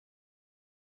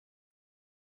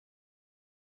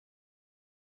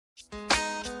I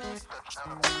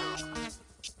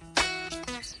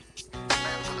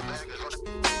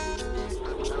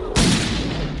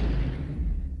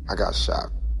got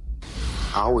shot.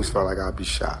 I always felt like I'd be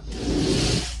shot,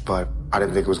 but I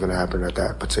didn't think it was gonna happen at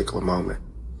that particular moment.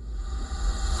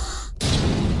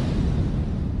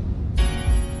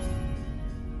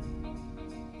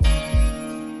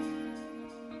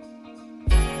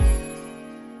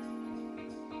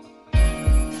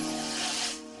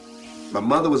 My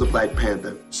mother was a Black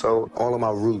Panther, so all of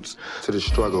my roots to the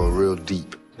struggle are real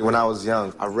deep. When I was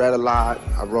young, I read a lot,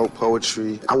 I wrote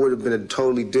poetry. I would have been a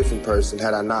totally different person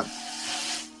had I not.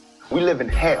 We live in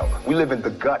hell. We live in the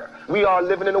gutter. We are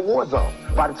living in a war zone.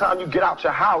 By the time you get out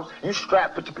your house, you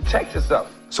strapped to protect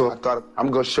yourself. So I thought I'm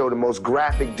gonna show the most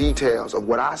graphic details of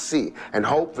what I see, and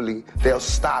hopefully they'll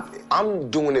stop it.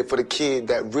 I'm doing it for the kid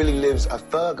that really lives a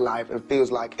thug life and feels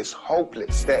like it's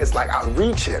hopeless, that it's like I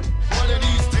reach him. One of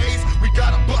these days, we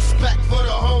gotta bust back for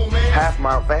the home, man. Half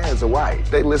my fans are white.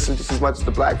 They listen just as much as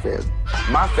the Black fans.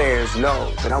 My fans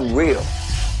know that I'm real.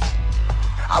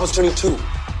 I was 22.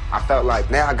 I felt like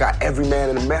now I got every man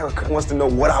in America wants to know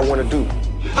what I want to do.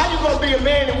 How you gonna be a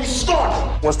man and we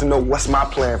started? Wants to know what's my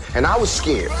plan, and I was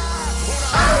scared.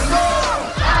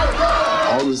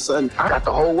 All of a sudden, I got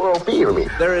the whole world fearing me.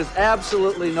 There is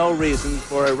absolutely no reason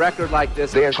for a record like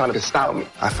this. They're trying to stop me.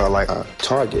 I felt like a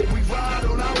target.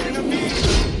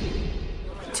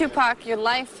 Tupac, your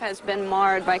life has been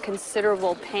marred by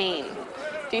considerable pain.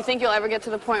 Do you think you'll ever get to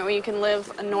the point where you can live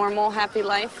a normal, happy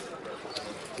life?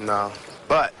 No,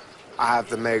 but I have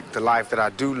to make the life that I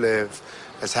do live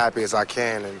as happy as I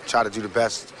can and try to do the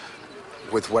best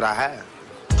with what I have.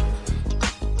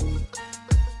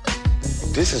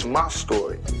 This is my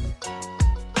story.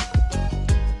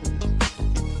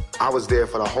 I was there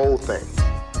for the whole thing.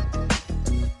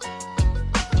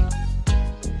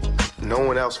 No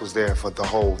one else was there for the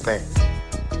whole thing.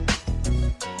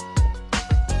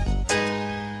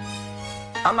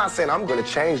 I'm not saying I'm gonna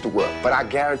change the world, but I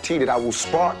guarantee that I will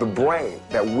spark the brain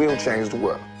that will change the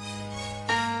world.